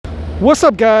What's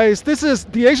up, guys? This is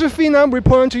the Asian Phenom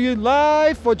reporting to you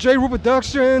live for J. Roo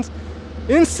Productions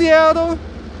in Seattle.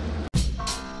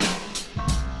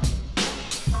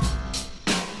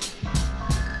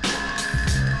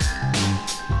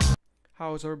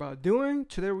 How's everybody doing?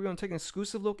 Today we're going to take an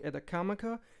exclusive look at the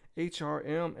COMICA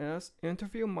HRM-S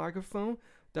interview microphone.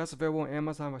 That's available on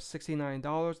Amazon for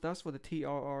 $69. That's for the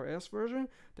TRRS version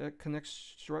that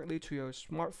connects directly to your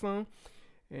smartphone.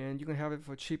 And you can have it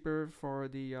for cheaper for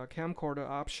the camcorder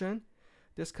option.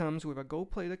 This comes with a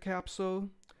gold-plated capsule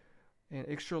and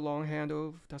extra long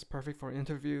handle. That's perfect for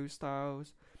interview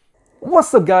styles.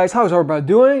 What's up, guys? How's everybody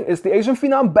doing? It's the Asian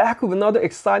Phenom back with another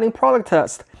exciting product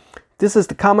test. This is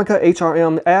the COMICA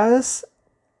HRM-S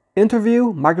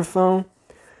interview microphone,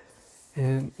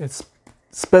 and it's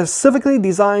specifically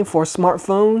designed for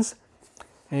smartphones.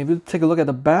 And if you take a look at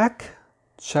the back,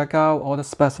 check out all the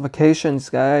specifications,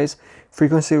 guys.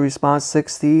 Frequency response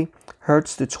 60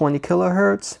 Hz to 20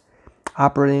 kilohertz,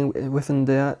 operating within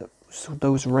that, so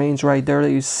those range right there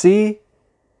that you see.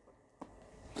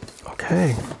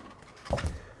 Okay,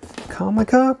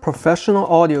 COMICA professional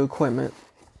audio equipment.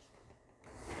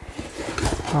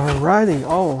 Alrighty.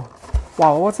 Oh,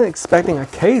 wow! I wasn't expecting a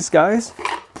case, guys.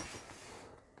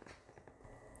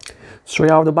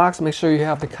 Straight out of the box, make sure you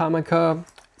have the COMICA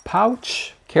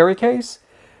pouch carry case.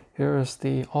 Here is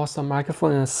the awesome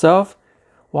microphone in itself.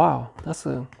 Wow,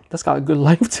 that's got a good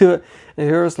length to it. And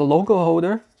here's the logo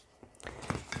holder.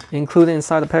 Included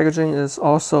inside the packaging is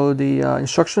also the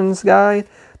instructions guide,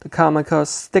 the COMICA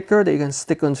sticker that you can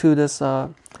stick onto this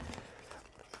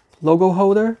logo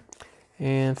holder,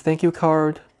 and thank you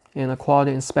card and a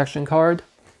quality inspection card.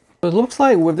 It looks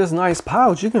like with this nice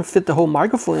pouch, you can fit the whole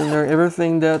microphone in there,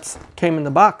 everything that came in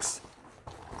the box.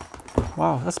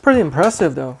 Wow, that's pretty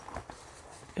impressive though.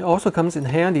 It also comes in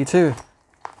handy too.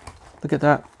 Look at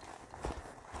that.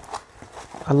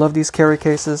 I love these carry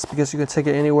cases because you can take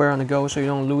it anywhere on the go so you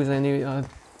don't lose any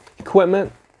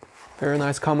equipment. Very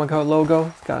nice COMICA logo.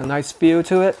 It's got a nice feel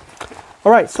to it.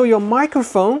 Alright, so your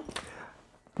microphone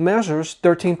measures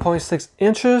 13.6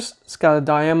 inches. It's got a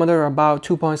diameter of about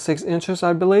 2.6 inches,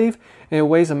 I believe. And it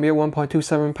weighs a mere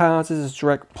 1.27 pounds. This is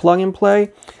direct plug and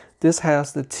play. This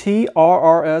has the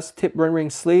TRRS tip rendering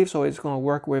sleeve, so it's going to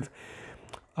work with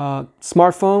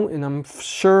smartphone, and I'm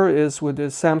sure is with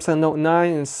the Samsung Note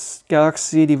 9 and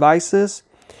Galaxy devices,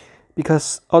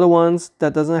 because other ones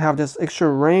that doesn't have this extra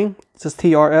ring, just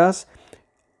TRS,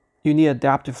 you need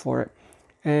adapter for it.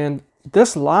 And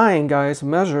this line, guys,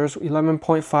 measures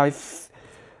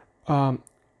 11.5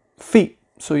 feet,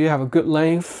 so you have a good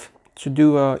length to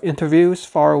do interviews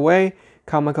far away.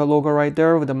 COMICA logo right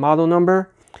there with the model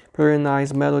number. Very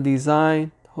nice metal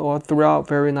design all throughout,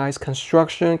 very nice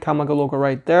construction. COMICA logo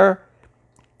right there.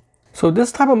 So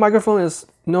this type of microphone is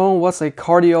known as a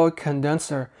cardioid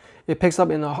condenser. It picks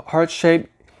up in a heart shape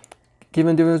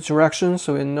given different directions,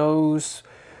 so it knows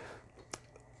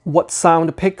what sound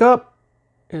to pick up.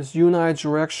 It's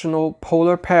unidirectional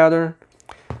polar pattern.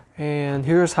 And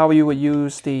here's how you would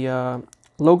use the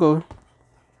logo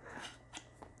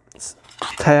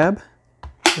tab.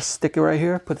 The sticker right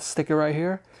here, put the sticker right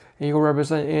here. And you can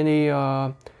represent any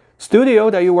studio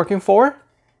that you're working for.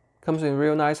 Comes in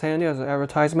real nice handy as an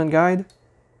advertisement guide.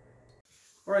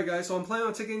 Alright, guys, so I'm planning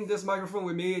on taking this microphone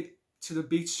with me to the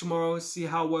beach tomorrow, see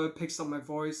how well it picks up my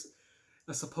voice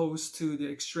as opposed to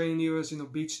the extraneous,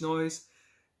 beach noise.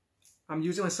 I'm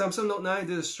using a Samsung Note 9.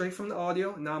 This is straight from the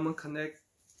audio. Now I'm going to connect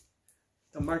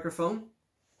the microphone.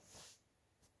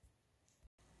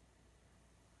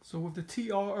 So with the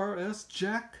TRRS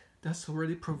jack that's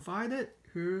already provided,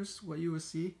 here's what you will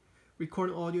see.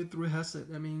 Recording audio through a headset.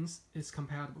 That means it's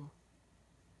compatible.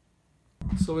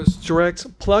 So it's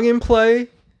direct plug and play.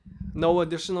 No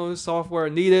additional software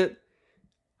needed.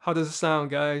 How does it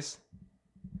sound, guys?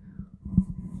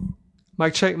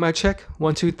 Mic check, mic check.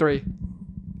 1, 2, 3.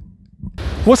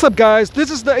 What's up, guys? This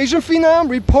is the Asian Phenom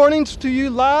reporting to you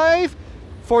live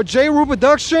for J. Roo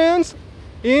Productions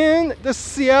in the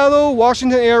Seattle,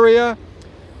 Washington area.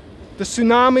 The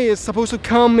tsunami is supposed to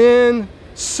come in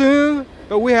soon,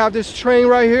 but we have this train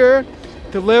right here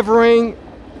delivering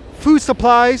food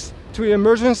supplies to an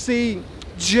emergency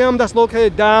gym that's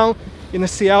located down in the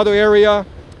Seattle area.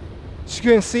 As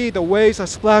you can see, the waves are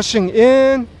splashing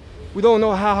in. We don't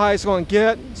know how high it's going to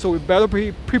get, so we better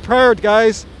be prepared,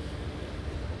 guys.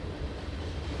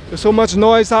 There's so much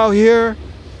noise out here.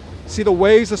 See, the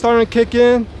waves are starting to kick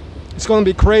in. It's going to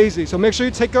be crazy, so make sure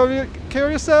you take care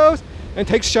of yourselves and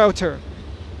take shelter.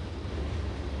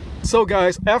 So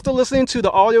guys, after listening to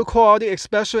the audio quality,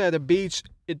 especially at the beach,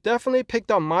 it definitely picked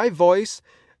up my voice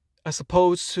as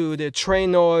opposed to the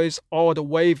train noise or the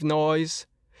wave noise.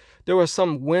 there was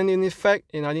some wind in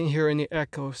effect and I didn't hear any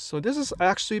echoes. So this is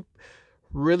actually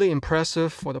really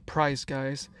impressive for the price,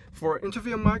 guys. For an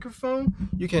interview microphone,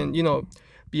 you can, you know,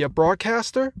 be a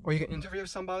broadcaster or you can interview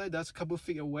somebody that's a couple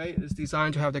feet away. It's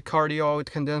designed to have the cardioid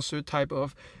condenser type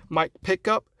of mic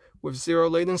pickup with 0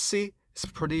 latency. It's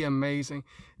pretty amazing.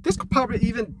 This could probably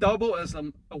even double as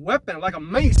a weapon, like a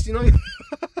mace, you know.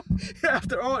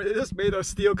 After all, it is made of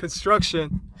steel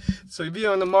construction. So if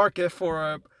you're on the market for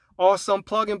an awesome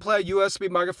plug-and-play USB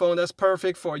microphone that's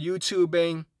perfect for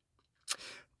YouTubing,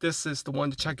 this is the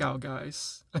one to check out,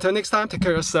 guys. Until next time, take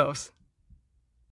care of yourselves.